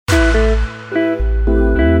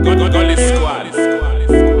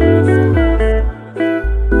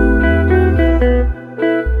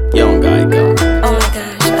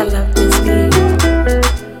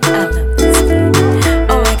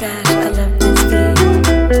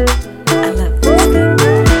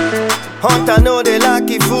want to know they like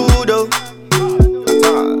it food, oh.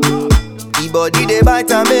 The body they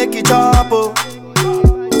bite and make it chop, oh.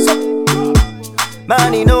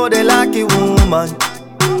 Man, he know they like it woman.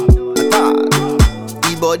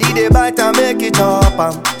 The body they bite and make it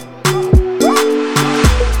chop,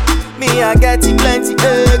 me I get it plenty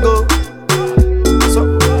ego.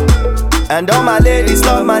 And all my ladies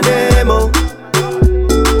love my name, oh.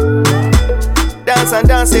 Dance and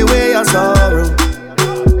dance away your sorrow.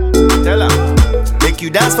 Tell her, make you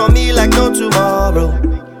dance for me like no tomorrow.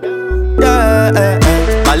 Yeah,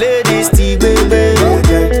 my ladies Gbe Gbe,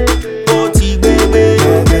 oh Gbe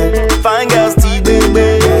Gbe, fine girls Gbe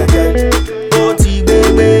Gbe, oh Gbe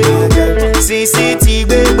Gbe, CC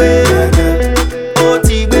Gbe Gbe, oh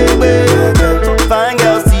Gbe Gbe, fine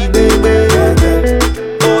girls Gbe Gbe,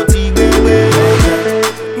 oh Gbe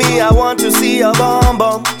Gbe. Me I want to see your bum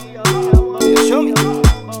bum. Show me.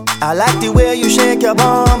 I like the way you shake your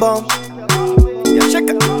bum bum. Yeah, shake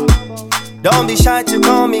it. Don't be shy to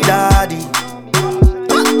call me daddy.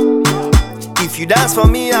 If you dance for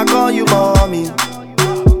me, I call you mommy.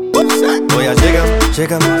 Oh yeah, shake 'em,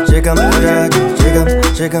 shake 'em, shake 'em, daddy. Shake 'em,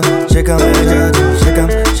 shake 'em, shake 'em, daddy. Shake 'em,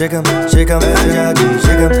 shake 'em, shake 'em, daddy.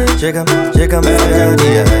 Shake 'em, shake 'em, shake 'em, daddy.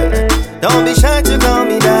 Yeah. Don't be shy to call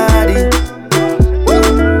me daddy.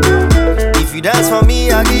 If you dance for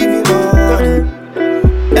me, I give you money.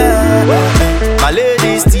 Yeah. My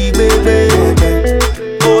ladies Gbe Gbe,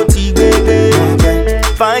 oh Gbe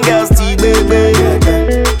Gbe, fine girls Gbe Gbe,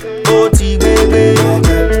 oh Gbe Gbe,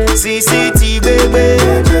 CC Gbe Gbe,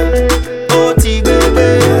 oh Gbe Gbe,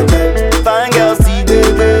 fine girls Gbe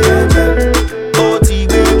Gbe, oh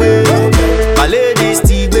Gbe Gbe. My ladies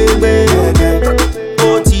Gbe Gbe,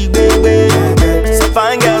 oh Gbe Gbe, so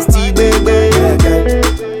fine girls Gbe Gbe,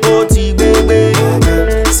 oh Gbe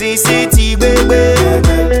Gbe, CC